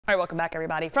All right, welcome back,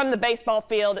 everybody. From the baseball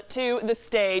field to the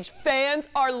stage, fans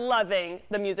are loving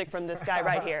the music from this guy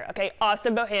right here. Okay,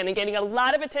 Austin Bohannon gaining a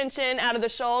lot of attention out of the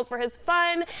shoals for his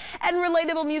fun and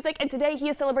relatable music. And today he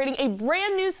is celebrating a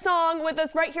brand new song with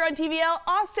us right here on TVL.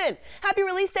 Austin, happy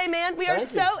release day, man. We are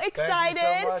so excited.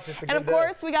 Thank you so much. It's a good day. And of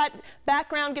course, we got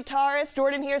background guitarist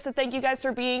Jordan here, so thank you guys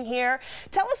for being here.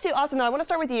 Tell us too, Austin, though, I want to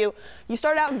start with you. You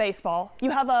started out in baseball.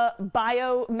 You have a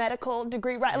biomedical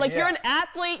degree, right? Like you're an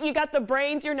athlete, you got the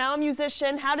brains, you're now a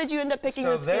musician. How did you end up picking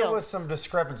this field? So there was some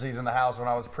discrepancies in the house when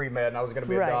I was pre-med and I was going to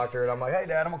be a doctor, and I'm like, hey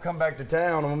Dad, I'm going to come back to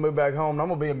town, I'm going to move back home, and I'm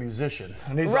going to be a musician.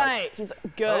 And he's like, he's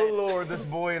good. Oh Lord, this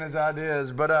boy and his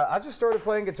ideas. But I just started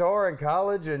playing guitar in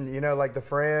college, and you know, like the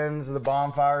friends, the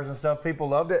bonfires and stuff, people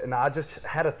loved it, and I just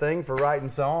had a thing for writing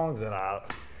songs, and I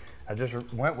just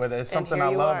went with it. It's something I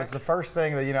love. It's the first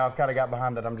thing that, you know, I've kind of got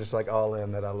behind that I'm just like all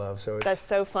in, that I love. So it's, that's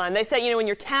so fun. They say, you know, when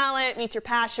your talent meets your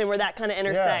passion, where that kind of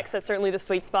intersects, that's certainly the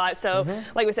sweet spot. So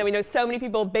like we said, we know so many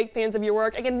people, big fans of your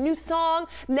work. Again, new song,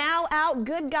 now out,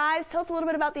 Good Guys. Tell us a little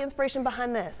bit about the inspiration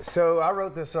behind this. So I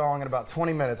wrote this song in about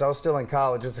 20 minutes. I was still in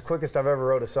college. It's the quickest I've ever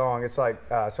wrote a song. It's like,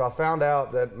 so I found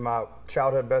out that my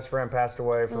childhood best friend passed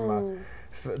away from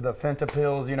the Fenta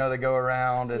pills, you know, that go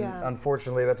around, and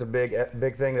unfortunately that's a big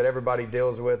thing that everybody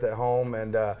deals with at home,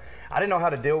 and I didn't know how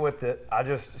to deal with it. I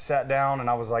just sat down and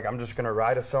I was like, I'm just gonna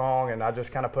write a song, and I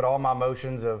just kind of put all my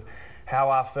emotions of how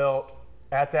I felt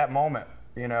at that moment.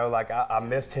 You know, like I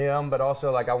missed him, but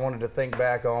also like I wanted to think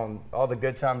back on all the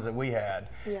good times that we had.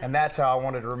 And that's how I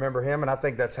wanted to remember him, and I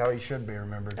think that's how he should be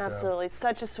remembered. Absolutely. It's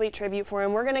such a sweet tribute for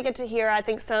him. We're going to get to hear, I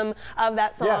think, some of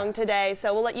that song today.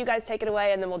 So we'll let you guys take it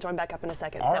away, and then we'll join back up in a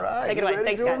second. All right. Take it away.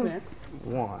 Thanks, guys.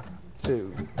 1,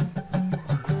 2.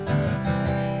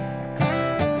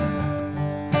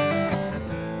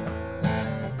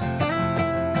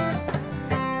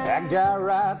 That guy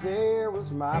right there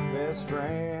was my best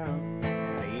friend,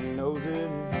 and he knows it.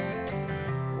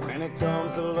 When it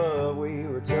comes to love, we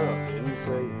were tough, didn't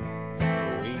say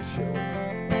we'd show.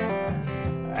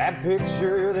 That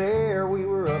picture there, we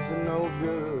were up to no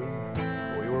good.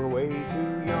 We were way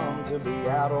too young to be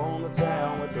out on the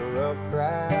town with the rough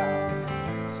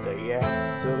crowd. Stay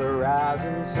out till the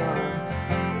rising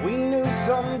sun. We knew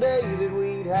someday that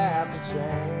we'd have to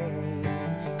change.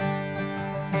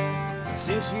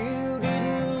 Since you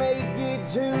didn't make it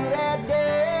to that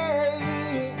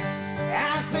day,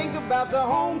 I think about the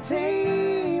home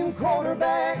team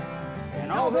quarterback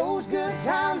and all those good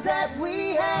times that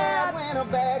we had, when a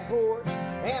back porch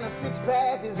and a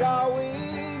six-pack is all we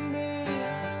need.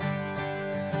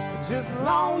 Just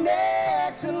long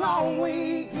nights and long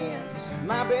weekends,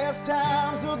 my best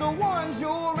times are the ones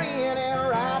you're in, and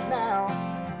right now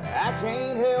I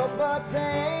can't help but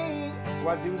think,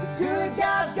 why do the good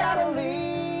guys gotta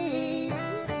leave?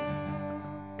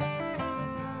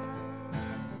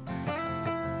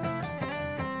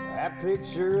 That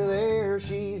picture there,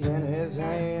 she's in his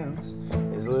hands,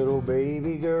 his little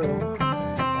baby girl.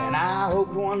 And I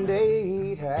hoped one day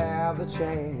he'd have the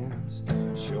chance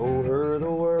to show her the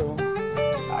world.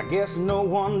 I guess no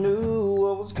one knew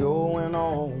what was going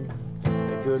on.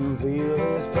 They couldn't feel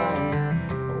his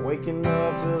pain. Waking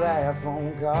up to that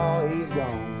phone call, he's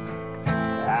gone.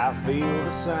 I feel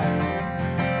the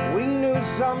same. We knew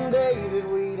someday that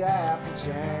we'd have to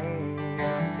change.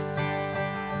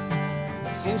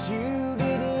 Since you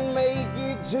didn't make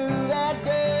it to that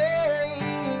day,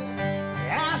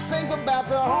 I think about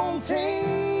the home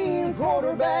team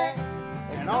quarterback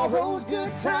and all those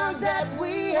good times that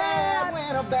we had,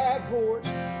 when a back porch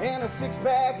and a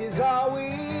six-pack is all we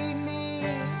need.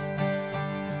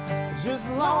 Just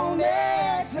long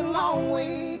nights and long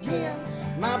weekends,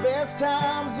 my best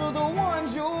times are the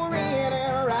ones you're in,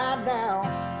 and right now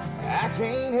I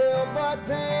can't help but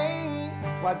think,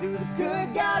 why do the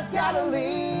good guys gotta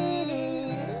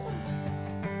leave?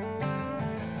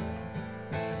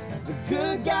 The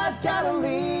good guys gotta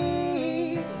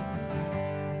leave.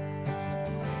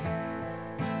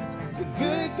 The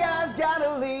good guys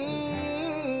gotta leave.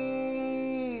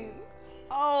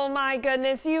 Oh my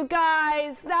goodness, you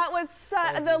guys, that was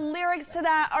the lyrics to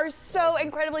that are so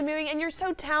incredibly moving, and you're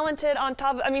so talented on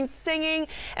top of, I mean, singing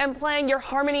and playing your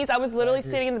harmonies. I was literally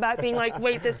sitting in the back being like,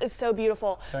 wait, this is so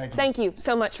beautiful. Thank you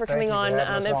so much for coming on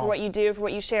and for what you do, for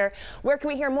what you share. Where can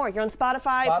we hear more? You're on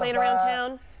Spotify, playing around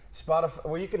town? Spotify,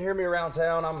 well, you can hear me around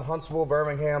town. I'm Huntsville,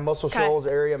 Birmingham, Muscle Shoals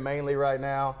area mainly right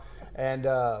now. And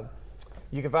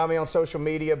you can find me on social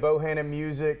media, Bohannon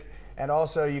Music. And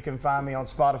also, you can find me on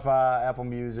Spotify, Apple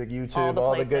Music, YouTube,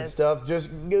 all the good stuff. Just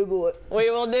Google it. We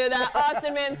will do that.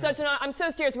 Austin, man, I'm so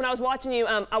serious. When I was watching you,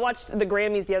 I watched the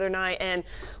Grammys the other night, and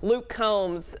Luke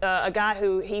Combs, a guy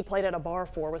who he played at a bar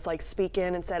for, was like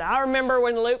speaking and said, I remember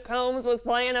when Luke Combs was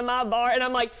playing in my bar. And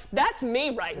I'm like, that's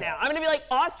me right now. I'm going to be like,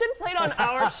 Austin played on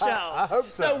our show. I hope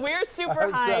so. So we're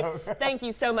super hyped. Thank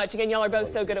you so much. Again, y'all are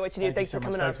both so good at what you do. Thanks for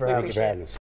coming on. Thanks for having me.